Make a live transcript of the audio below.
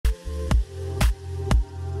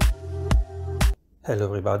Hello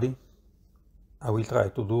everybody, I will try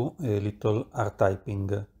to do a little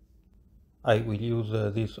Artyping. I will use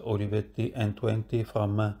this Olivetti M20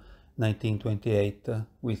 from 1928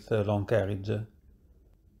 with long carriage.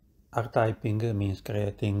 Artyping means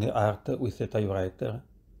creating art with a typewriter.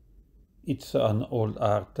 It's an old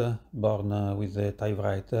art born with a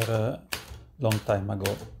typewriter long time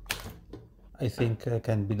ago. I think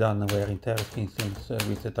can be done very interesting things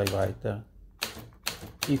with a typewriter.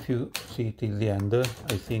 If you see till the end,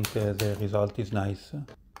 I think the result is nice.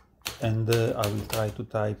 And I will try to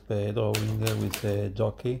type a drawing with a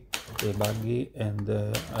jockey, a buggy and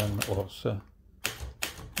an horse.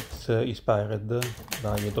 It's inspired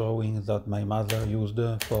by a drawing that my mother used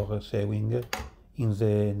for sewing in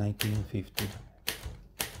the 1950s.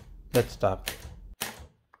 Let's start.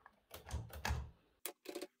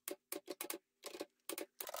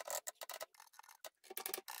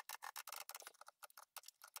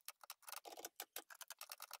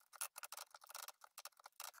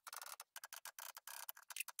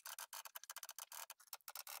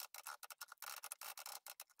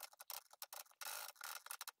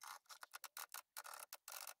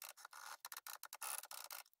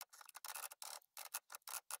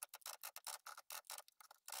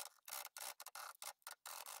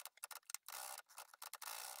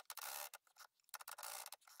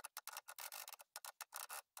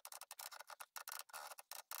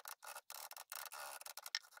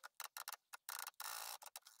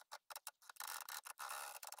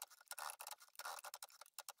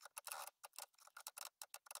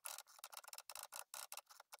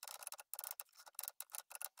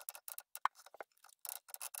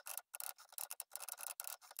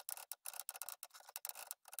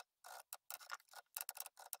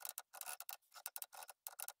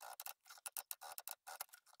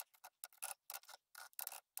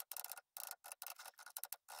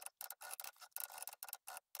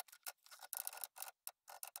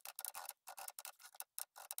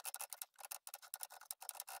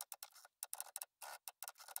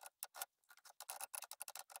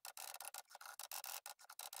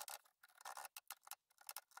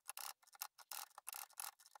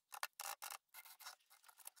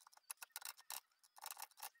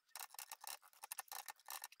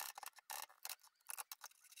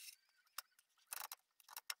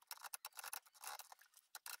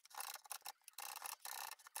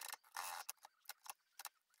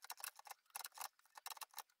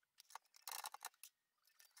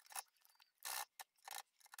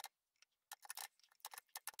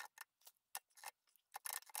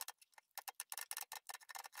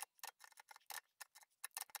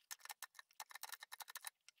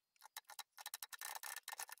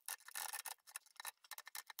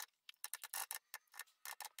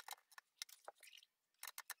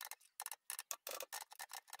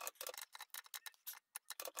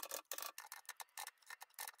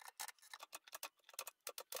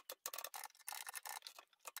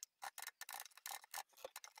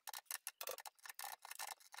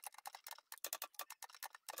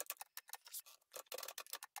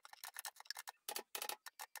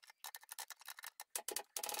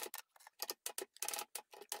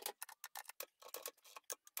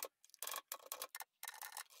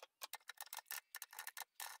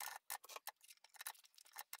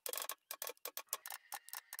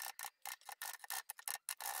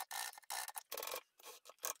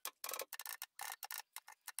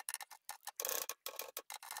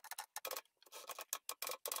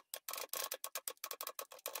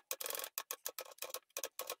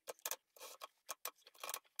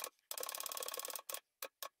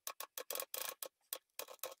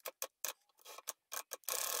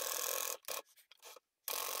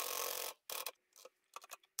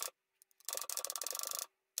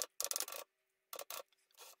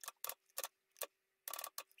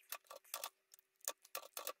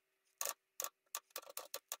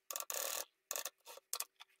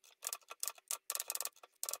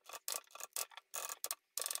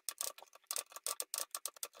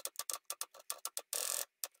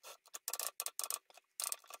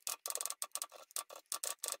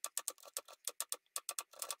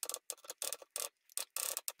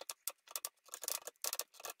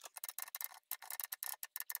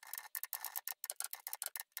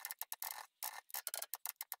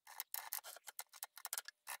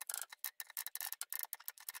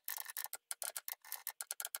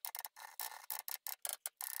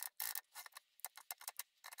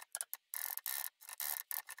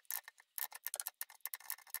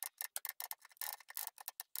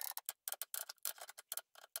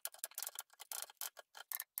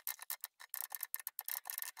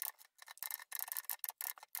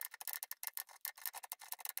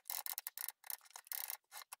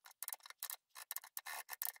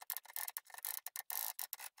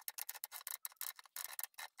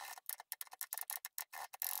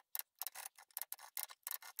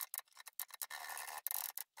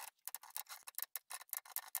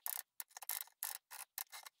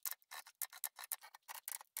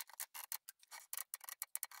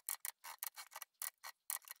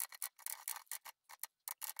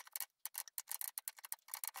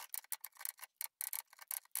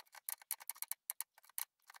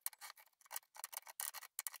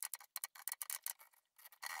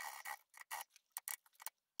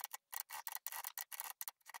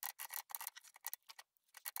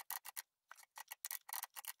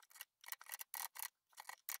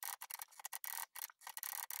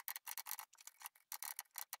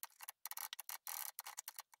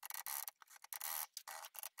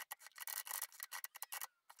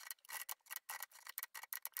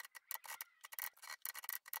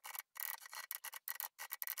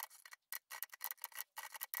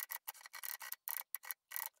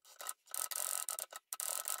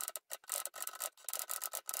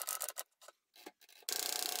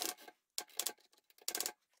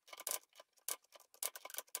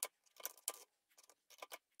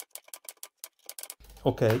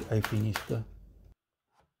 Okay, I finished.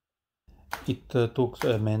 It took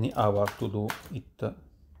many hours to do it.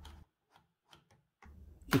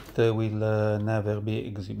 It will never be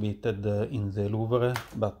exhibited in the Louvre,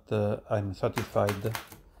 but I'm satisfied.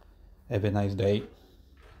 Have a nice day.